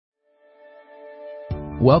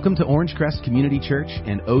Welcome to Orangecrest Community Church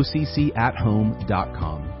and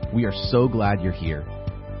OCCAtHome.com. We are so glad you're here.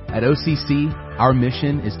 At OCC, our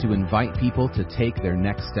mission is to invite people to take their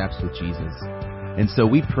next steps with Jesus. And so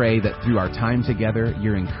we pray that through our time together,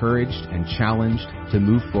 you're encouraged and challenged to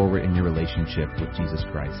move forward in your relationship with Jesus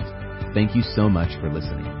Christ. Thank you so much for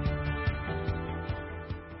listening.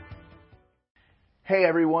 Hey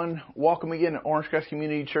everyone, welcome again to Orangecrest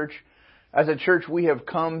Community Church. As a church, we have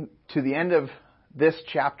come to the end of this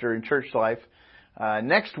chapter in church life.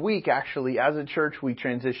 Next week, actually, as a church, we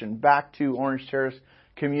transition back to Orange Terrace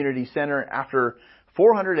Community Center after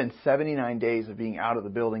 479 days of being out of the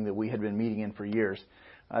building that we had been meeting in for years.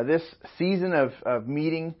 This season of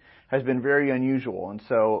meeting has been very unusual, and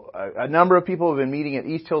so a number of people have been meeting at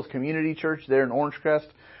East Hills Community Church there in Orangecrest.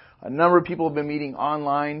 A number of people have been meeting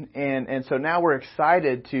online, and so now we're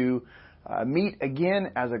excited to meet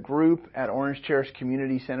again as a group at Orange Terrace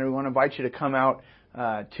Community Center. We want to invite you to come out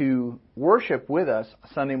to worship with us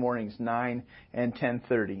Sunday mornings 9 and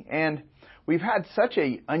 10:30. And we've had such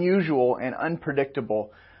a unusual and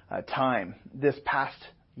unpredictable time this past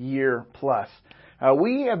year plus.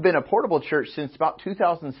 We have been a portable church since about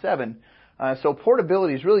 2007, so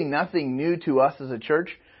portability is really nothing new to us as a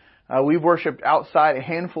church. We've worshiped outside a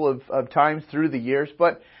handful of times through the years,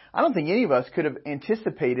 but I don't think any of us could have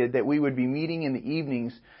anticipated that we would be meeting in the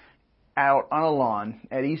evenings out on a lawn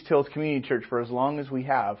at East Hills Community Church for as long as we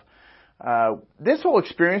have. This whole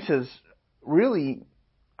experience has really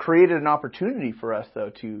created an opportunity for us, though,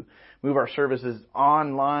 to move our services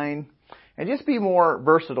online and just be more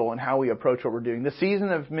versatile in how we approach what we're doing. The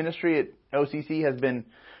season of ministry at OCC has been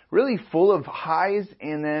really full of highs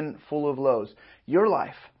and then full of lows. Your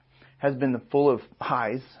life has been full of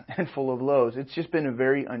highs and full of lows. It's just been a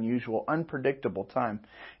very unusual, unpredictable time.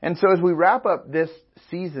 And so as we wrap up this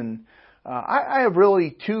season, I have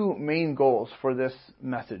really two main goals for this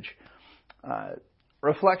message.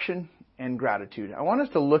 Reflection and gratitude. I want us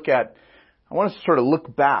to sort of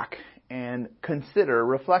look back and consider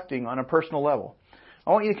reflecting on a personal level.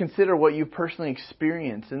 I want you to consider what you've personally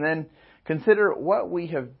experienced and then consider what we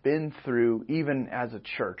have been through even as a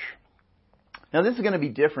church. Now this is going to be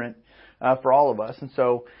different for all of us, and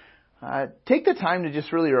so take the time to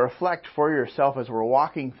just really reflect for yourself as we're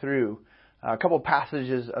walking through a couple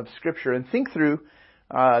passages of Scripture and think through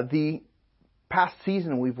the past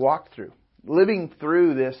season we've walked through. Living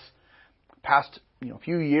through this past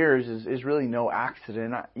few years is really no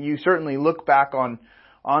accident. You certainly look back on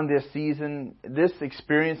this season, this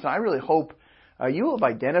experience, and I really hope you will have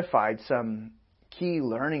identified some key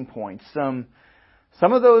learning points. Some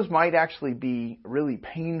of those might actually be really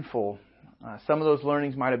painful. Some of those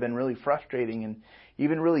learnings might have been really frustrating and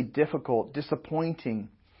even really difficult, disappointing.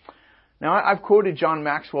 Now, I've quoted John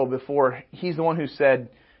Maxwell before. He's the one who said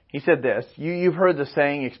this. You've heard the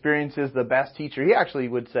saying, experience is the best teacher. He actually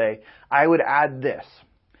would say, I would add this.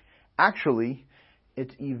 Actually,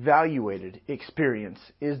 it's evaluated experience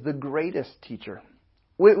is the greatest teacher.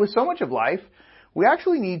 With so much of life, we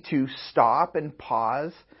actually need to stop and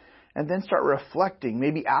pause and then start reflecting,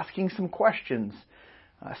 maybe asking some questions,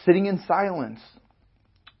 sitting in silence.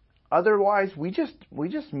 Otherwise, we just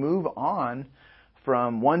move on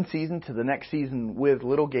from one season to the next season with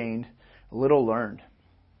little gained, little learned.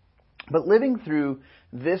 But living through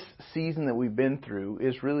this season that we've been through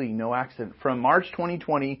is really no accident. From March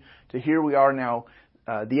 2020 to here we are now,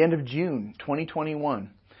 the end of June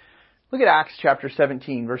 2021. Look at Acts chapter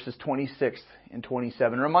 17, verses 26 and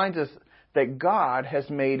 27. It reminds us that God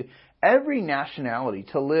has made every nationality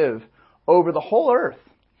to live over the whole earth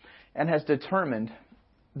and has determined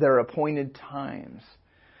their appointed times.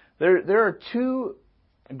 There are two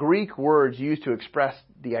Greek words used to express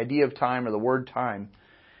the idea of time or the word time.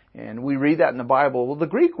 And we read that in the Bible. Well, the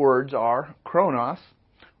Greek words are chronos,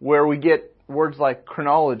 where we get words like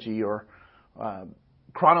chronology or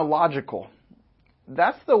chronological.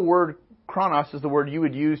 That's the word, chronos is the word you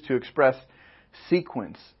would use to express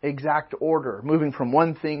sequence, exact order, moving from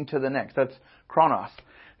one thing to the next. That's chronos.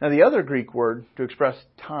 Now the other Greek word to express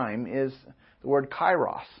time is the word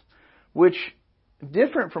kairos, which,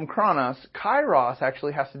 different from chronos, kairos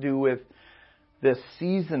actually has to do with the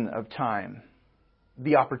season of time,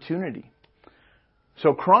 the opportunity.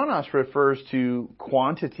 So chronos refers to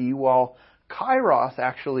quantity, while kairos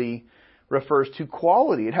actually refers to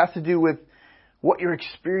quality. It has to do with what you're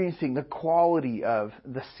experiencing, the quality of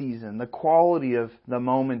the season, the quality of the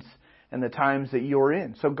moments and the times that you're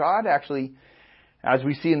in. So God actually, as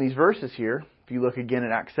we see in these verses here, if you look again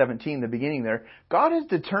at Acts 17, the beginning there, God has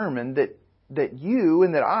determined that you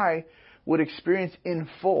and that I would experience in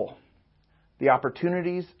full the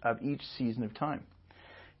opportunities of each season of time.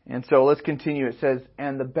 And so let's continue. It says,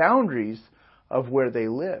 and the boundaries of where they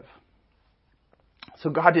live. So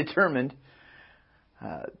God determined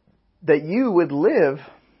that you would live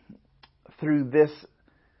through this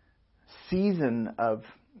season of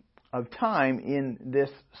time in this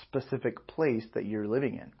specific place that you're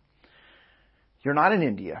living in. You're not in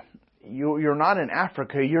India. You're not in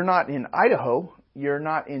Africa. You're not in Idaho. You're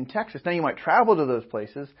not in Texas. Now, you might travel to those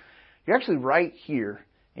places. You're actually right here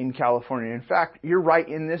in California. In fact, you're right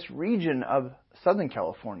in this region of Southern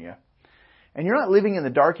California. And you're not living in the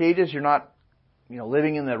Dark Ages. You're not,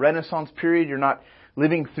 living in the Renaissance period. You're not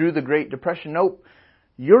living through the Great Depression. Nope.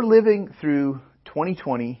 You're living through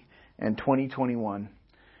 2020 and 2021.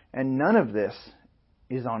 And none of this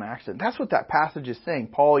is on accident. That's what that passage is saying.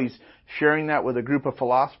 Paul, he's sharing that with a group of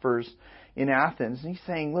philosophers in Athens. And he's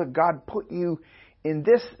saying, look, God put you in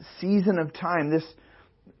this season of time,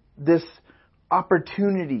 this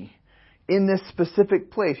opportunity in this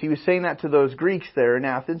specific place. He was saying that to those Greeks there in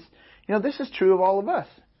Athens. This is true of all of us.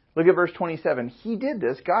 Look at verse 27. He did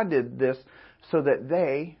this, God did this, so that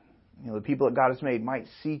they, the people that God has made, might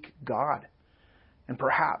seek God. And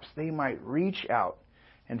perhaps they might reach out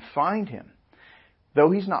and find Him,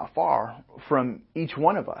 though He's not far from each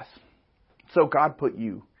one of us. So God put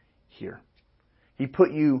you here. He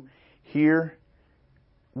put you here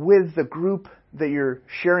with the group that you're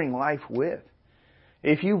sharing life with.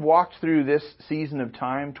 If you've walked through this season of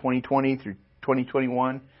time, 2020 through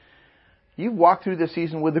 2021, you've walked through this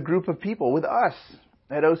season with a group of people, with us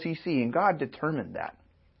at OCC, and God determined that.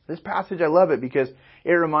 This passage, I love it because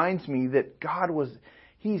it reminds me that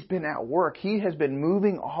He's been at work. He has been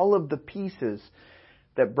moving all of the pieces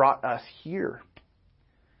that brought us here.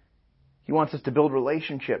 He wants us to build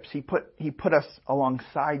relationships. He put us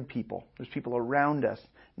alongside people. There's people around us,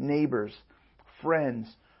 neighbors, friends,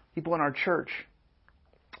 people in our church.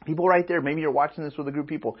 People right there. Maybe you're watching this with a group of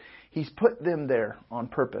people. He's put them there on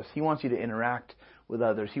purpose. He wants you to interact with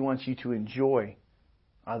others. He wants you to enjoy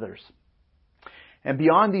others. And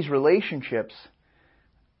beyond these relationships,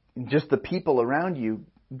 just the people around you,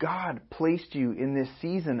 God placed you in this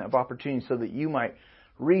season of opportunity so that you might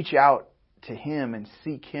reach out to Him and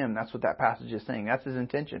seek Him. That's what that passage is saying. That's His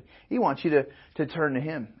intention. He wants you to turn to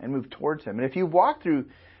Him and move towards Him. And if you've walked through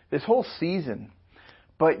this whole season,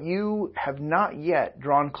 but you have not yet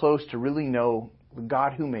drawn close to really know the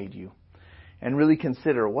God who made you and really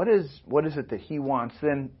consider what is it that He wants,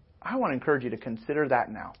 then I want to encourage you to consider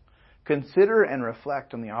that now. Consider and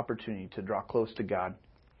reflect on the opportunity to draw close to God.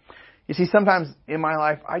 You see, sometimes in my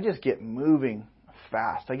life, I just get moving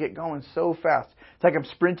fast. I get going so fast. It's like I'm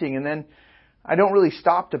sprinting, and then I don't really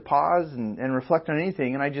stop to pause and reflect on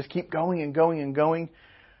anything, and I just keep going and going and going.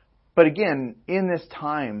 But again, in this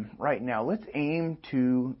time right now, let's aim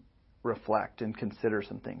to reflect and consider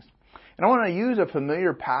some things. And I want to use a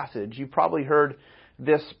familiar passage. You've probably heard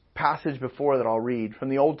this passage before that I'll read from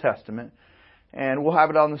the Old Testament. And we'll have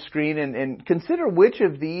it on the screen. And consider which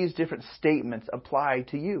of these different statements apply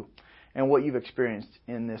to you and what you've experienced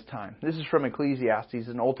in this time. This is from Ecclesiastes,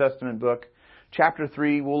 an Old Testament book. Chapter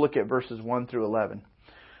 3, we'll look at verses 1 through 11.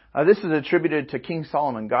 This is attributed to King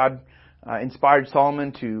Solomon. God inspired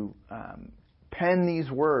Solomon to pen these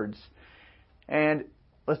words. And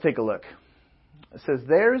let's take a look. It says,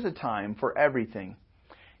 there is a time for everything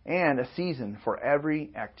and a season for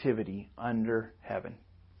every activity under heaven.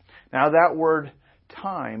 Now that word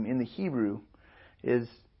time in the Hebrew it's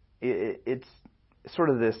sort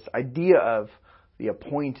of this idea of the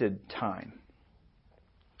appointed time.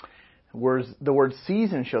 Whereas the word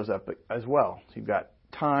season shows up as well. So you've got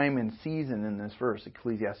time and season in this verse,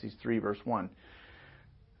 Ecclesiastes 3 verse 1.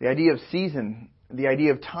 The idea of season, the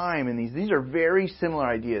idea of time in these are very similar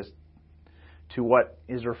ideas to what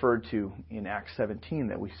is referred to in Acts 17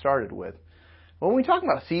 that we started with. When we talk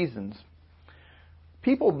about seasons,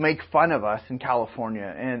 people make fun of us in California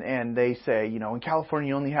and they say, in California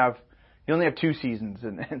you only have 2 seasons,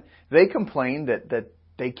 and they complain that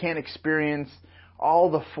they can't experience all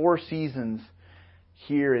the 4 seasons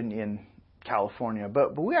here in California.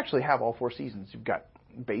 But we actually have all 4 seasons. You've got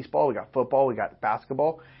baseball, we got football, we got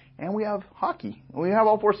basketball, and we have hockey. We have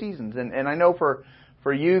all 4 seasons. And I know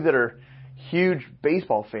for you that are huge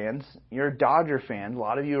baseball fans, you're a Dodger fan. A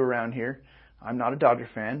lot of you around here. I'm not a Dodger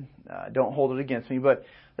fan. Don't hold it against me. But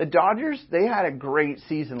the Dodgers, they had a great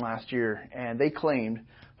season last year, and they claimed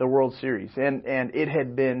the World Series. And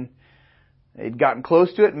they'd gotten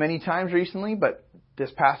close to it many times recently, but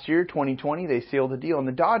this past year, 2020, they sealed the deal. And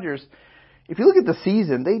the Dodgers, if you look at the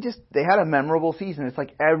season, they had a memorable season. It's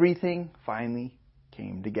like everything finally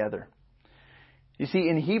came together. You see,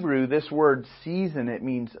 in Hebrew, this word season, it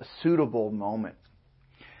means a suitable moment.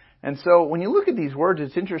 And so when you look at these words,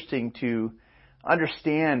 it's interesting to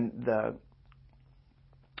understand the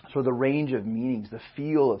range of meanings, the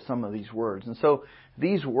feel of some of these words. And so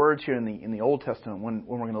these words here in the Old Testament, when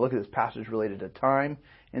we're going to look at this passage related to time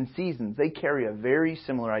and seasons, they carry a very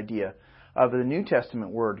similar idea of the New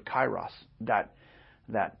Testament word kairos, that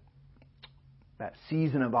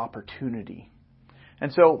season of opportunity.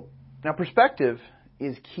 And so now perspective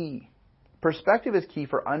is key. Perspective is key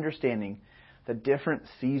for understanding the different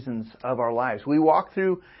seasons of our lives. We walk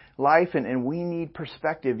through life and we need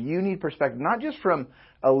perspective. You need perspective, not just from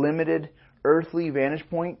a limited earthly vantage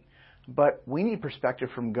point, but we need perspective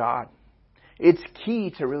from God. It's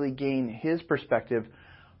key to really gain His perspective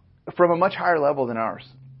from a much higher level than ours.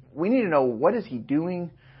 We need to know, what is He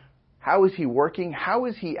doing? How is He working? How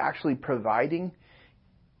is He actually providing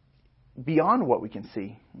beyond what we can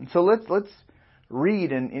see? And so let's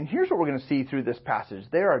read, and here's what we're going to see through this passage.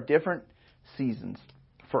 There are different seasons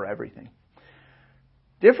for everything.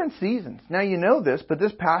 Different seasons. Now you know this, but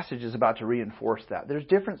this passage is about to reinforce that. There's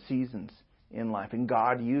different seasons in life, and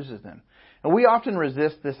God uses them. And we often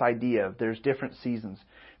resist this idea of there's different seasons,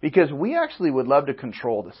 because we actually would love to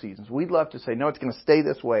control the seasons. We'd love to say, no, it's going to stay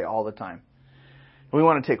this way all the time. We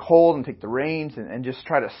want to take hold and take the reins and just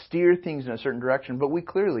try to steer things in a certain direction, but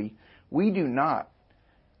we do not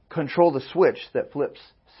control the switch that flips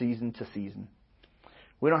season to season.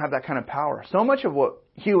 We don't have that kind of power. So much of what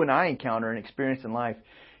you and I encounter and experience in life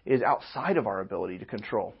is outside of our ability to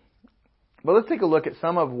control. But let's take a look at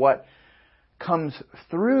some of what comes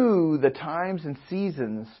through the times and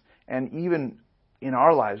seasons, and even in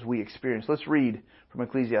our lives we experience. Let's read from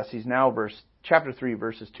Ecclesiastes now, chapter 3,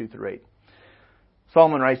 verses 2 through 8.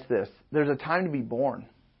 Solomon writes this: "There's a time to be born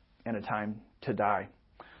and a time to die.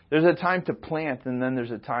 There's a time to plant, and then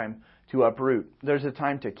there's a time to uproot. There's a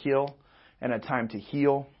time to kill and a time to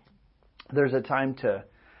heal. There's a time to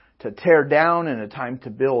tear down and a time to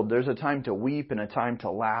build. There's a time to weep and a time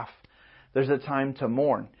to laugh. There's a time to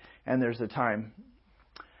mourn and there's a time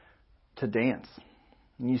to dance."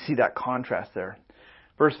 And you see that contrast there.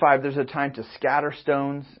 Verse 5, "There's a time to scatter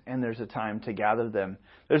stones and there's a time to gather them.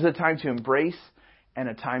 There's a time to embrace and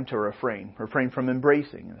a time to refrain from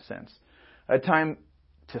embracing, in a sense. A time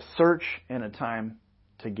to search and a time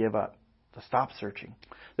to give up, to stop searching.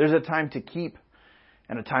 There's a time to keep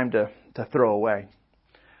and a time to throw away.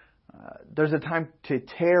 There's a time to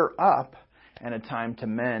tear up and a time to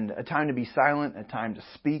mend, a time to be silent, a time to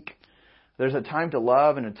speak. There's a time to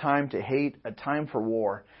love and a time to hate, a time for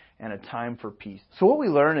war and a time for peace." So what we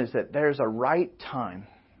learn is that there's a right time,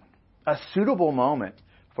 a suitable moment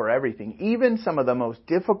for everything, even some of the most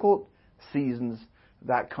difficult seasons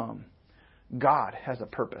that come. God has a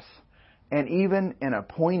purpose, and even an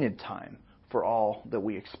appointed time for all that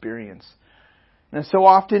we experience. And so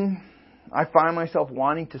often, I find myself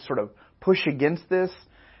wanting to sort of push against this,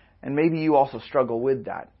 and maybe you also struggle with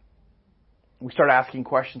that. We start asking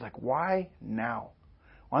questions like, why now?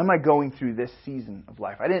 Why am I going through this season of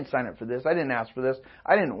life? I didn't sign up for this. I didn't ask for this.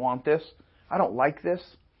 I didn't want this. I don't like this.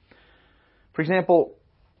 For example,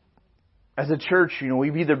 as a church,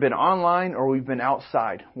 we've either been online or we've been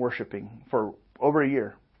outside worshiping for over a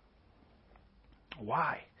year.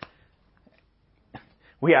 Why?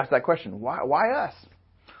 We ask that question. Why us?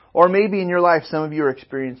 Or maybe in your life, some of you are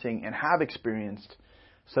experiencing and have experienced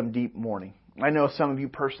some deep mourning. I know some of you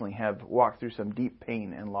personally have walked through some deep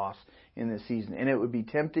pain and loss in this season. And it would be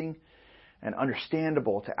tempting and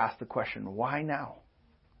understandable to ask the question, why now?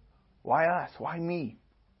 Why us? Why me?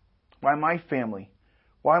 Why my family?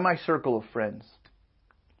 Why my circle of friends?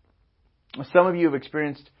 Some of you have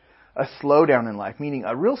experienced a slowdown in life, meaning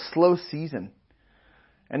a real slow season.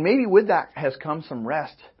 And maybe with that has come some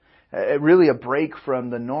rest, really a break from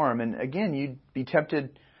the norm. And again, you'd be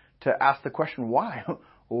tempted to ask the question, why?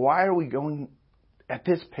 Why are we going at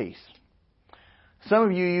this pace? Some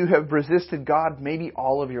of you have resisted God maybe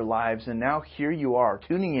all of your lives, and now here you are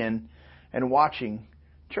tuning in and watching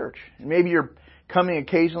church. And maybe you're coming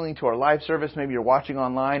occasionally to our live service, maybe you're watching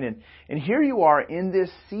online, and here you are in this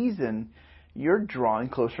season, you're drawing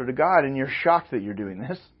closer to God, and you're shocked that you're doing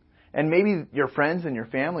this. And maybe your friends and your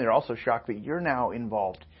family are also shocked that you're now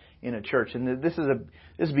involved in a church, and this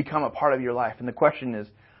has become a part of your life. And the question is,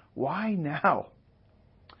 why now?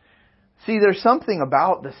 See, there's something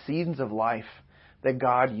about the seasons of life that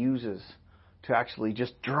God uses to actually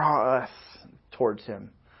just draw us towards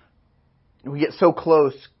Him. We get so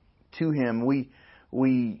close to Him,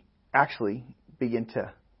 we actually begin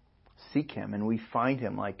to seek Him, and we find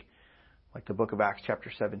Him like the book of Acts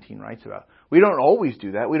chapter 17 writes about. We don't always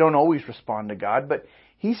do that. We don't always respond to God, but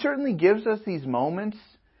He certainly gives us these moments,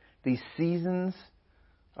 these seasons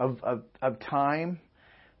of time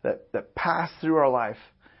that pass through our life,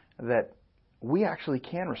 that we actually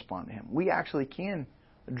can respond to Him. We actually can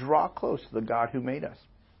draw close to the God who made us.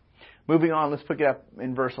 Moving on, let's pick it up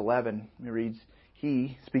in verse 11. It reads,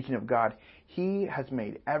 He, speaking of God, He has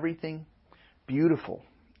made everything beautiful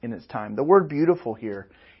in its time. The word beautiful here,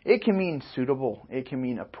 it can mean suitable. It can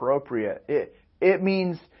mean appropriate. It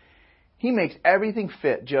means He makes everything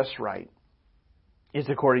fit just right. It's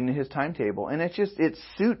according to His timetable. And it's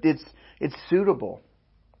suitable.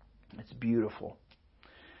 It's beautiful.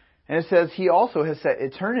 And it says He also has set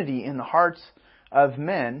eternity in the hearts of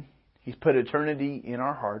men. He's put eternity in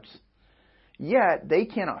our hearts. Yet they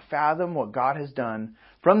cannot fathom what God has done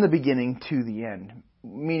from the beginning to the end.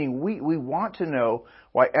 Meaning we want to know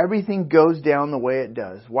why everything goes down the way it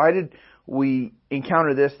does. Why did we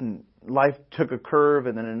encounter this and life took a curve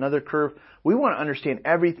and then another curve? We want to understand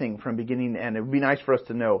everything from beginning to end. It would be nice for us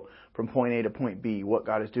to know from point A to point B what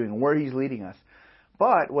God is doing and where He's leading us.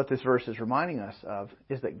 But what this verse is reminding us of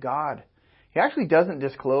is that God, He actually doesn't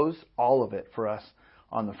disclose all of it for us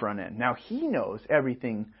on the front end. Now, He knows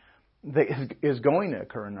everything that is going to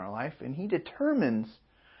occur in our life, and He determines,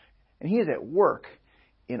 and He is at work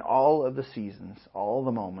in all of the seasons, all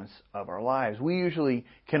the moments of our lives. We usually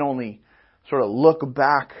can only sort of look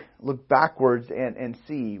backwards and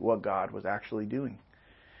see what God was actually doing.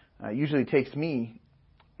 It usually takes me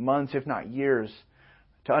months, if not years,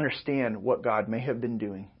 to understand what God may have been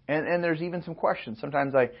doing. And there's even some questions.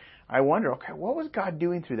 Sometimes I wonder, okay, what was God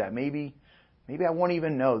doing through that? Maybe I won't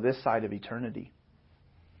even know this side of eternity.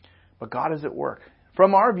 But God is at work.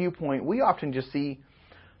 From our viewpoint, we often just see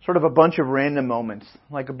sort of a bunch of random moments,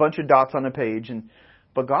 like a bunch of dots on a page.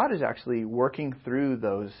 But God is actually working through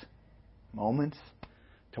those moments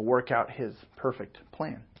to work out His perfect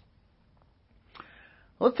plan.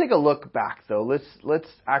 Let's take a look back, though. Let's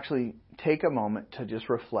actually take a moment to just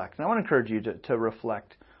reflect. And I want to encourage you to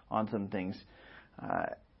reflect on some things.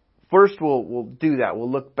 First, we'll do that. We'll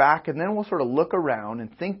look back, and then we'll sort of look around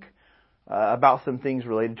and think about some things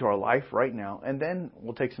related to our life right now, and then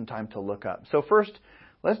we'll take some time to look up. So first,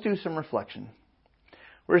 let's do some reflection.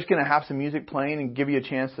 We're just going to have some music playing and give you a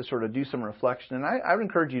chance to sort of do some reflection. And I would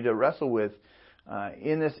encourage you to wrestle with,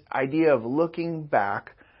 in this idea of looking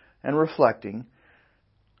back and reflecting,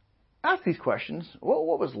 ask these questions.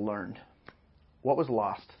 What was learned? What was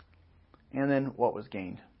lost? And then what was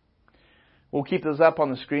gained? We'll keep those up on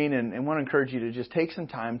the screen and want to encourage you to just take some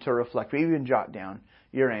time to reflect, maybe even jot down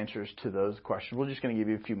your answers to those questions. We're just going to give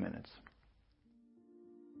you a few minutes.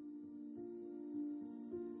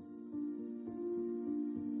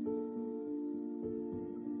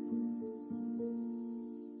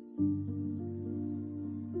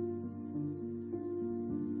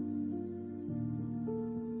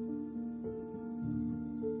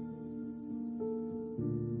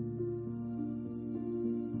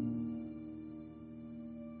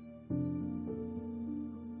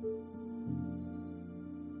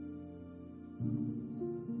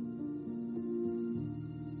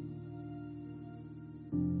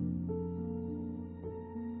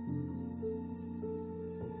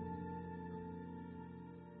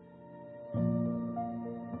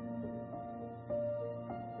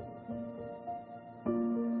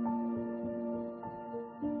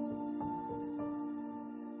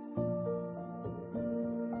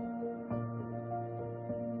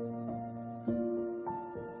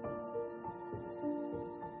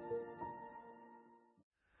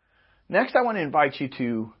 Next, I want to invite you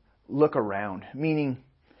to look around, meaning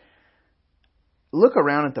look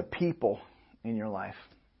around at the people in your life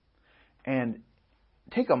and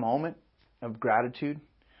take a moment of gratitude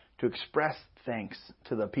to express thanks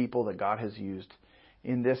to the people that God has used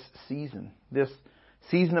in this season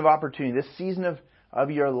of opportunity, this season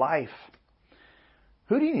of your life.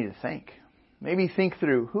 Who do you need to thank? Maybe think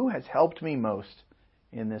through who has helped me most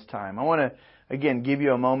in this time. I want to, again, give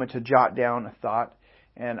you a moment to jot down a thought.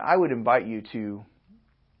 And I would invite you to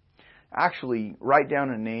actually write down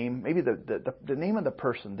a name, maybe the name of the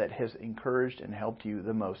person that has encouraged and helped you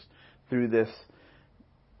the most through this,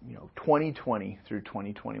 2020 through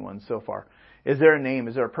 2021 so far. Is there a name?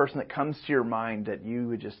 Is there a person that comes to your mind that you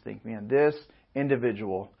would just think, man, this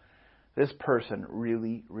individual, this person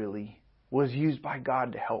really, really was used by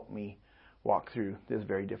God to help me walk through this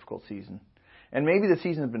very difficult season? And maybe the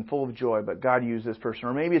season has been full of joy, but God used this person.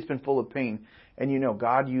 Or maybe it's been full of pain, and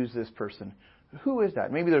God used this person. Who is that?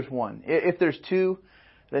 Maybe there's one. If there's two,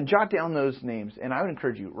 then jot down those names. And I would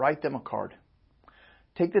encourage you, write them a card.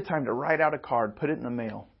 Take the time to write out a card, put it in the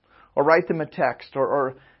mail. Or write them a text,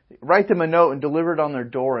 or write them a note and deliver it on their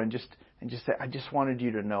door and just say, I just wanted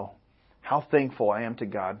you to know how thankful I am to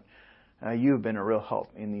God you've been a real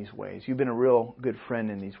help in these ways. You've been a real good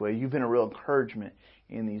friend in these ways. You've been a real encouragement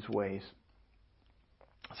in these ways.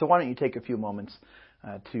 So why don't you take a few moments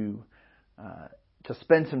to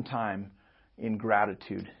spend some time in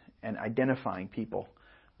gratitude and identifying people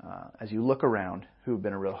as you look around who have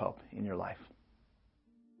been a real help in your life.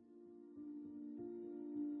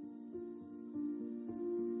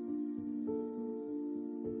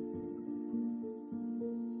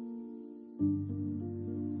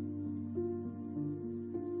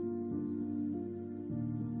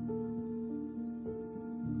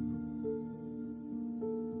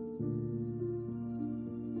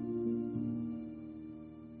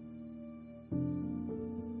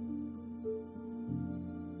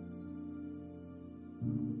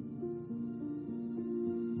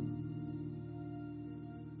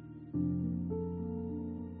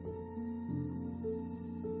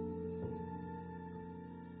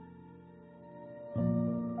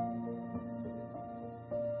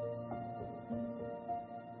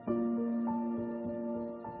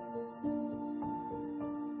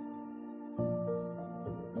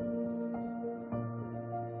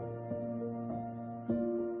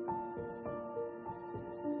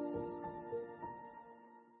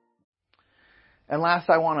 And last,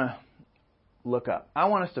 I want to look up. I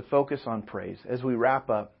want us to focus on praise as we wrap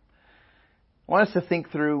up. I want us to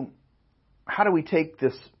think through, how do we take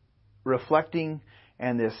this reflecting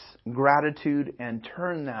and this gratitude and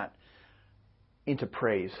turn that into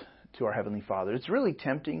praise to our Heavenly Father? It's really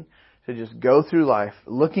tempting to just go through life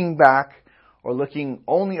looking back or looking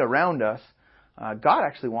only around us. God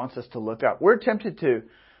actually wants us to look up. We're tempted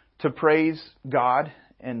to praise God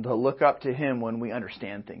and to look up to Him when we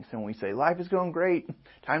understand things. And when we say, life is going great,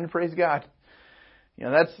 time to praise God. You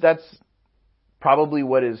know, that's probably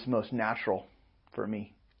what is most natural for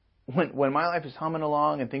me. When my life is humming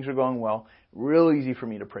along and things are going well, real easy for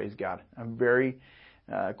me to praise God. I'm very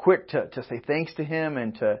quick to say thanks to Him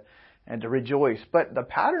and to rejoice. But the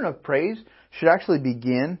pattern of praise should actually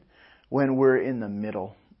begin when we're in the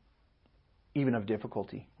middle, even of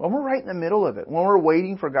difficulty. When we're right in the middle of it, when we're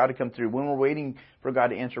waiting for God to come through, when we're waiting for God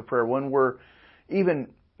to answer prayer, when we're even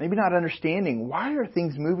maybe not understanding why are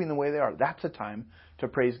things moving the way they are, that's a time to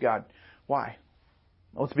praise God. Why?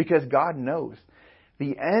 Well, it's because God knows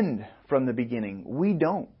the end from the beginning. We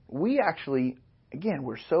don't. We actually, again,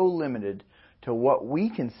 we're so limited to what we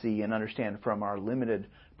can see and understand from our limited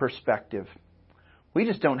perspective. We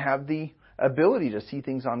just don't have the ability to see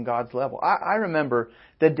things on God's level. I remember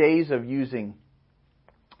the days of using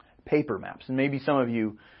paper maps, and maybe some of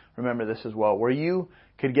you remember this as well, where you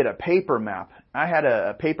could get a paper map. I had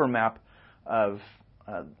a paper map of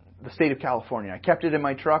the state of California. I kept it in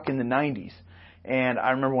my truck in the 90s, and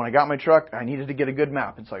I remember when I got my truck, I needed to get a good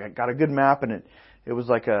map, and so I got a good map, and it was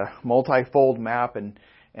like a multi-fold map, and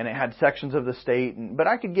it had sections of the state, but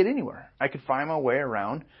I could get anywhere. I could find my way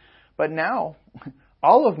around. But now,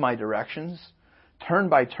 all of my directions, turn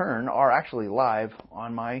by turn, are actually live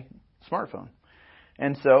on my smartphone.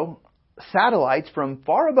 And so, satellites from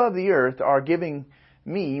far above the earth are giving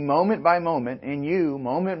me, moment by moment, and you,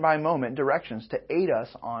 moment by moment, directions to aid us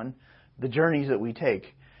on the journeys that we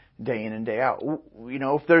take day in and day out. You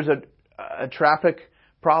know, if there's a traffic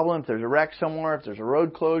problem, if there's a wreck somewhere, if there's a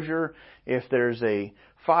road closure, if there's a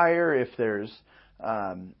fire, if there's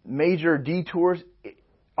major detours,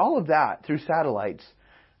 all of that through satellites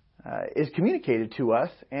is communicated to us,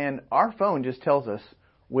 and our phone just tells us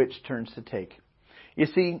which turns to take. You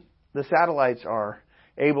see, the satellites are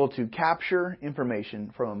able to capture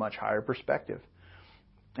information from a much higher perspective.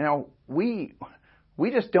 Now, we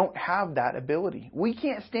just don't have that ability. We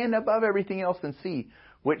can't stand above everything else and see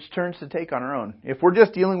which turns to take on our own. If we're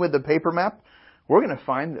just dealing with the paper map, we're going to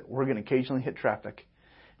find that we're going to occasionally hit traffic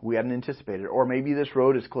we hadn't anticipated, or maybe this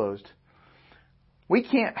road is closed. We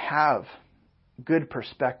can't have good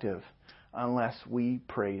perspective unless we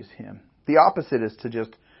praise Him. The opposite is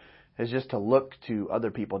just to look to other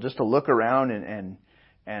people, just to look around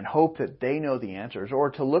and hope that they know the answers, or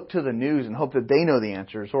to look to the news and hope that they know the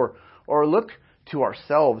answers, or look to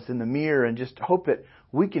ourselves in the mirror and just hope that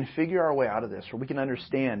we can figure our way out of this, or we can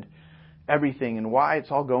understand everything and why it's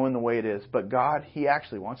all going the way it is. But God, He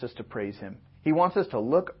actually wants us to praise Him. He wants us to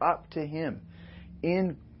look up to Him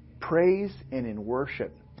in praise and in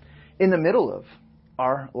worship in the middle of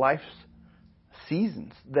our life's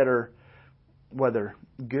seasons that are whether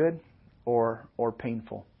good or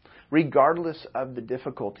painful, regardless of the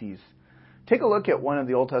difficulties. Take a look at one of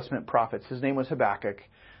the Old Testament prophets. His name was Habakkuk.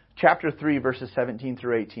 Chapter 3, verses 17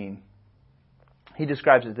 through 18. He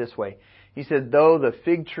describes it this way. He said, though the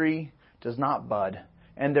fig tree does not bud,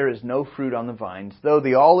 and there is no fruit on the vines, though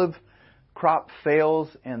the olive crop fails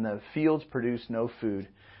and the fields produce no food,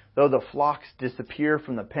 though the flocks disappear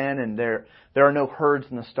from the pen and there are no herds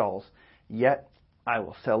in the stalls, yet I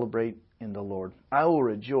will celebrate in the Lord. I will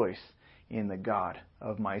rejoice in the God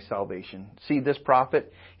of my salvation. See, this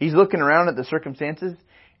prophet, he's looking around at the circumstances,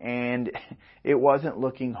 and it wasn't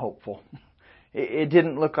looking hopeful. It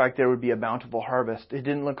didn't look like there would be a bountiful harvest. It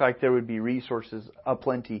didn't look like there would be resources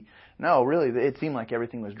aplenty. No, really, it seemed like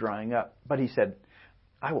everything was drying up. But he said,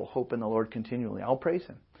 I will hope in the Lord continually. I'll praise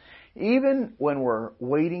Him. Even when we're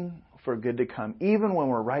waiting for good to come, even when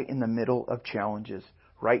we're right in the middle of challenges,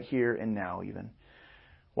 right here and now even,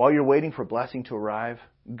 while you're waiting for blessing to arrive,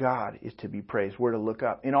 God is to be praised. We're to look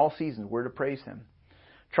up. In all seasons, we're to praise Him.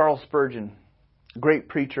 Charles Spurgeon, great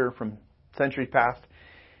preacher from centuries past,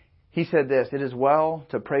 he said this, it is well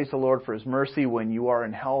to praise the Lord for His mercy when you are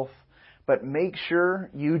in health, but make sure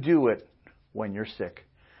you do it when you're sick,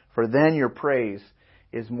 for then your praise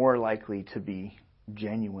is more likely to be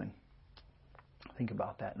genuine. Think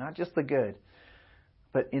about that. Not just the good,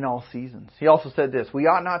 but in all seasons. He also said this, we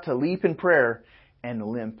ought not to leap in prayer and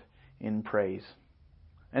limp in praise.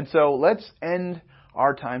 And so let's end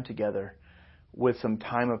our time together with some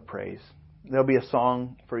time of praise. There'll be a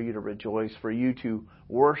song for you to rejoice, for you to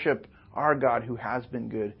worship our God who has been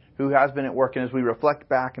good, who has been at work. And as we reflect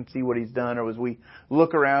back and see what He's done, or as we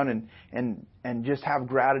look around and just have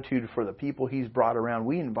gratitude for the people He's brought around,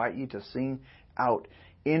 we invite you to sing out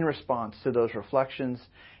in response to those reflections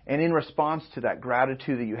and in response to that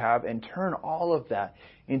gratitude that you have, and turn all of that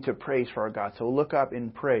into praise for our God. So look up in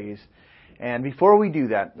praise. And before we do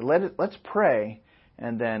that, let's pray,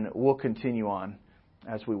 and then we'll continue on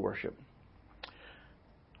as we worship.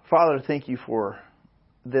 Father, thank You for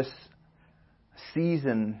this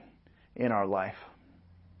season in our life.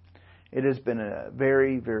 It has been a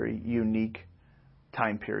very, very unique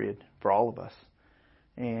time period for all of us.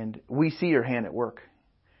 And we see Your hand at work.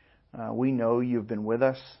 We know You've been with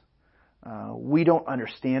us. We don't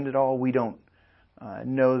understand it all. We don't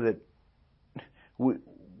know that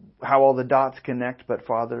how all the dots connect, but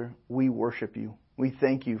Father, we worship You. We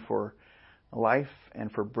thank You for life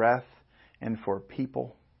and for breath and for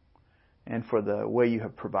people and for the way You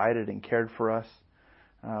have provided and cared for us.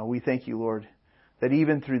 We thank You, Lord, that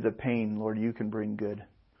even through the pain, Lord, You can bring good.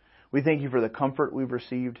 We thank You for the comfort we've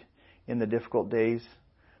received in the difficult days.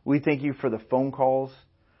 We thank You for the phone calls,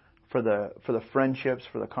 for the friendships,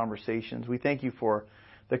 for the conversations. We thank You for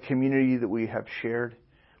the community that we have shared.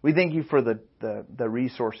 We thank You for the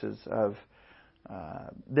resources of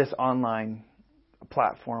this online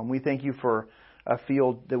platform. We thank You for a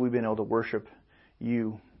field that we've been able to worship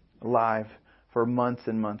You live for months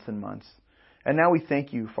and months and months. And now we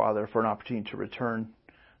thank You, Father, for an opportunity to return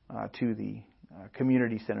to the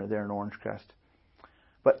community center there in Orangecrest.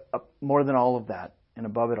 But more than all of that, and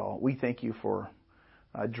above it all, we thank You for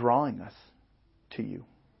drawing us to You.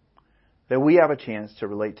 That we have a chance to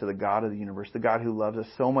relate to the God of the universe, the God who loves us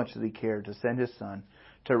so much that He cared to send His Son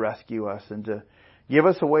to rescue us and to give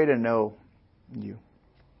us a way to know You.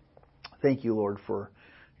 Thank You, Lord, for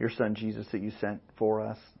Your Son Jesus that You sent for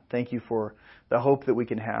us. Thank You for the hope that we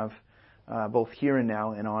can have both here and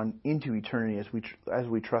now and on into eternity as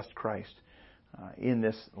we trust Christ in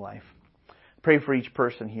this life. Pray for each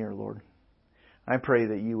person here, Lord. I pray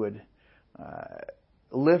that You would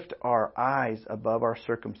lift our eyes above our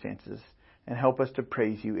circumstances and help us to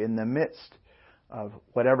praise You in the midst of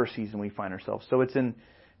whatever season we find ourselves. So it's in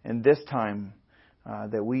this time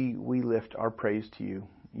that we lift our praise to You.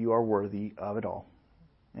 You are worthy of it all.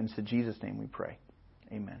 And it's in Jesus' name we pray.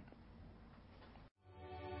 Amen.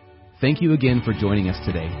 Thank you again for joining us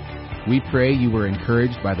today. We pray you were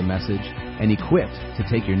encouraged by the message and equipped to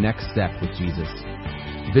take your next step with Jesus.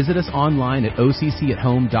 Visit us online at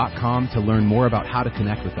occathome.com to learn more about how to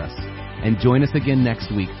connect with us. And join us again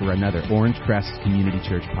next week for another Orangecrest Community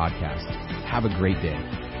Church podcast. Have a great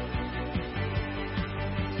day.